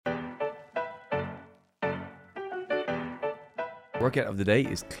Workout of the day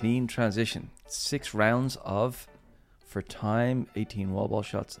is clean transition. 6 rounds of, for time, 18 wall ball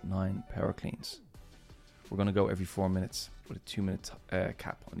shots, 9 power cleans. We're going to go every 4 minutes with a 2-minute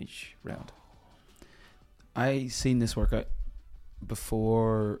cap on each round. I seen this workout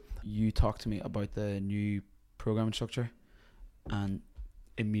before you talked to me about the new programming structure and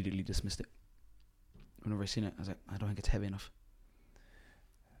immediately dismissed it. Whenever I seen it, I was like, I don't think it's heavy enough.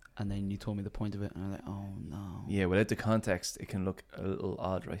 And then you told me the point of it, and I was like, oh no. Yeah, without the context, it can look a little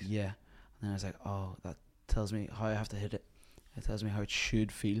odd, right? Yeah. And then I was like, oh, that tells me how I have to hit it. It tells me how it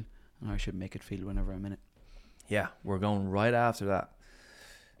should feel and how I should make it feel whenever I'm in it. Yeah, we're going right after that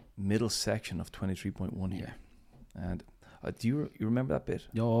middle section of 23.1 here. And do you remember that bit?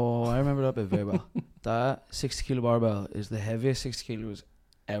 Oh, I remember that bit very well. That 60 kilo barbell is the heaviest 60 kilos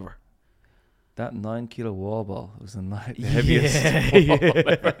ever. That 9 kilo wall ball was the heaviest wall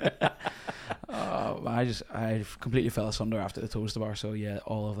ever. Oh, I completely fell asunder after the toaster bar. So yeah,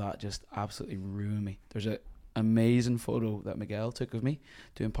 all of that just absolutely ruined me. There's an amazing photo that Miguel took of me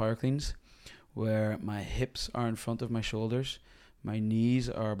doing power cleans, where my hips are in front of my shoulders, my knees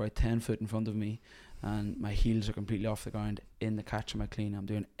are about 10 foot in front of me, and my heels are completely off the ground in the catch of my clean. I'm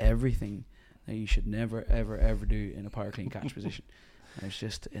doing everything that you should never, ever, ever do in a power clean catch position. I was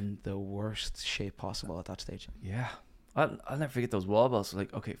just in the worst shape possible at that stage. Yeah. I'll never forget those wall balls.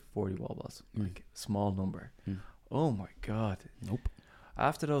 Like, okay, 40 wall balls. Like, small number. Oh, my God. Nope.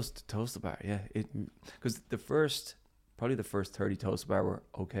 After those toaster bar, yeah. Because probably the first 30 toaster bar were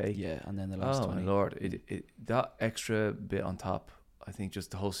okay. Yeah, and then the last 20. Oh, my Lord. That extra bit on top, I think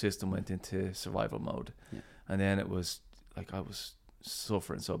just the whole system went into survival mode. Yeah. And then it was, like, I was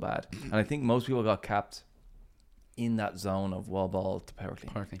suffering so bad. And I think most people got capped in that zone of wall ball to power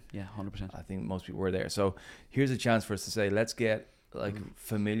clean. Power clean, yeah, 100%. I think most people were there. So here's a chance for us to say, let's get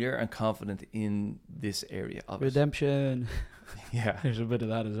familiar and confident in this area of redemption. Yeah, there's a bit of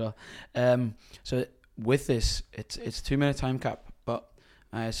that as well. So with this, it's 2-minute time cap, but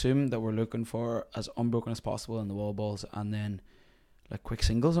I assume that we're looking for as unbroken as possible in the wall balls, and then like quick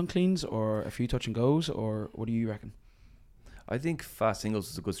singles on cleans or a few touch and goes, or what do you reckon? I think fast singles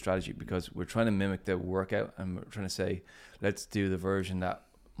is a good strategy because we're trying to mimic the workout and we're trying to say, let's do the version that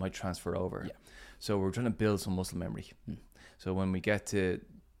might transfer over. Yeah. So we're trying to build some muscle memory. So when we get to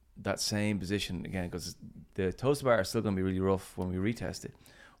that same position again, because the toaster bar is still going to be really rough when we retest it,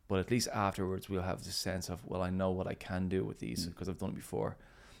 but at least afterwards we'll have the sense of, well, I know what I can do with these because I've done it before.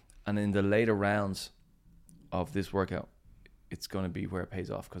 And in the later rounds of this workout, it's going to be where it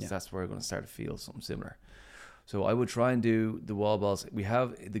pays off because that's where we're going to start to feel something similar. So I would try and do the wall balls. We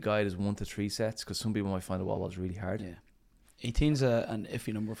have the guide is 1 to 3 sets because some people might find the wall balls really hard. Yeah, 18's an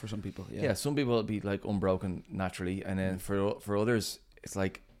iffy number for some people. Yeah, some people will be like unbroken naturally, and then for others, it's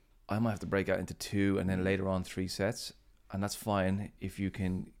like I might have to break out into 2 and then later on 3 sets, and that's fine if you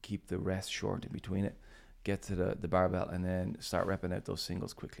can keep the rest short in between it. Get to the barbell and then start repping out those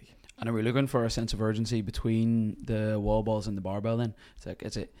singles quickly. And are we looking for a sense of urgency between the wall balls and the barbell? Then it's like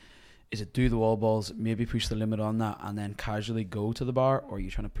is it do the wall balls, maybe push the limit on that, and then casually go to the bar, or are you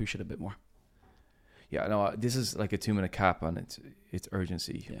trying to push it a bit more? Yeah, no, this is like a 2-minute cap, and it's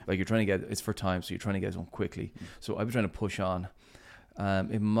urgency. Yeah. Like you're trying to get, it's for time, so you're trying to get it on quickly. So I've been trying to push on.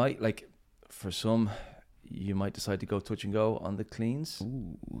 It might, like, for some, you might decide to go touch and go on the cleans,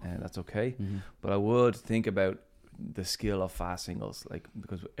 and that's okay. But I would think about the skill of fast singles, like,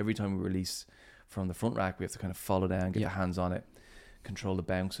 because every time we release from the front rack, we have to kind of follow down, get the hands on it, control the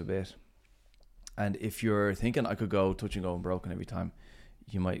bounce a bit. And if you're thinking I could go touch and go and broken every time,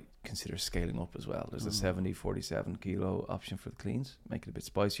 you might consider scaling up as well. There's a 47 kilo option for the cleans, make it a bit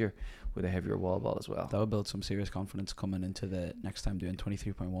spicier with a heavier wall ball as well. That would build some serious confidence coming into the next time doing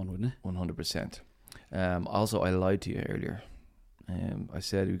 23.1, wouldn't it? 100%. Also, I lied to you earlier. I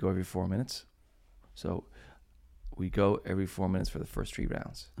said we go every 4 minutes. So we go every 4 minutes for the first 3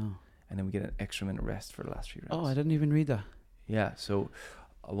 rounds. And then we get an extra minute rest for the last 3 rounds. Oh, I didn't even read that. Yeah, so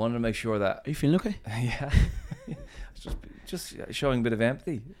I wanted to make sure that... Are you feeling okay? Yeah. just showing a bit of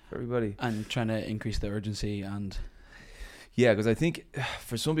empathy for everybody. And trying to increase the urgency and... Yeah, because I think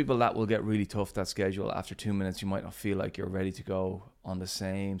for some people that will get really tough, that schedule. After 2 minutes, you might not feel like you're ready to go on the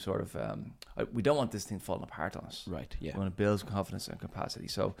same sort of... we don't want this thing falling apart on us. Right, yeah. We want to build confidence and capacity.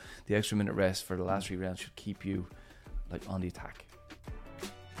 So the extra minute rest for the last 3 rounds should keep you like on the attack.